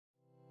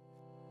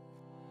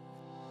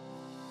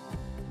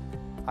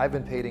I've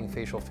been painting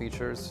facial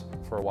features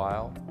for a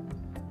while,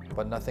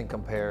 but nothing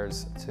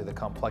compares to the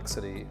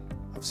complexity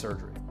of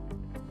surgery.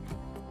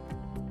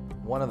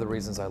 One of the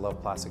reasons I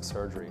love plastic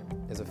surgery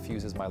is it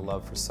fuses my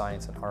love for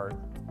science and art.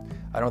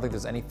 I don't think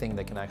there's anything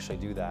that can actually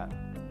do that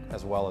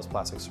as well as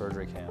plastic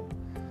surgery can.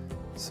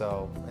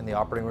 So in the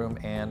operating room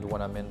and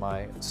when I'm in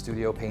my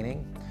studio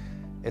painting,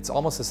 it's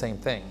almost the same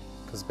thing,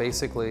 because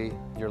basically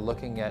you're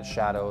looking at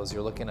shadows,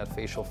 you're looking at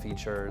facial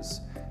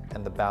features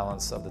and the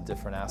balance of the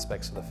different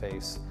aspects of the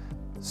face.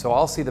 So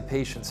I'll see the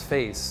patient's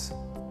face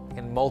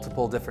in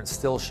multiple different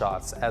still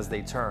shots as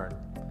they turn.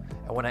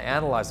 And when I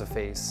analyze a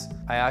face,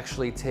 I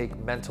actually take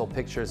mental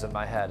pictures in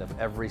my head of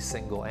every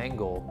single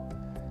angle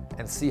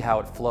and see how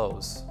it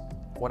flows.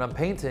 When I'm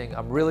painting,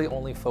 I'm really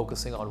only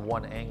focusing on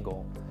one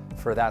angle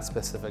for that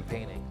specific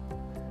painting,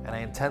 and I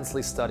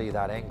intensely study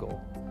that angle.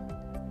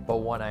 But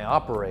when I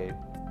operate,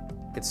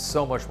 it's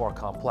so much more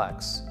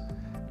complex.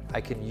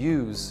 I can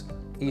use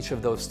each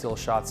of those still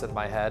shots in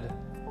my head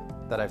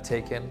that I've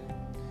taken,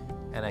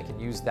 and I can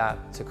use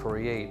that to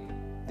create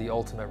the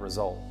ultimate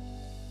result.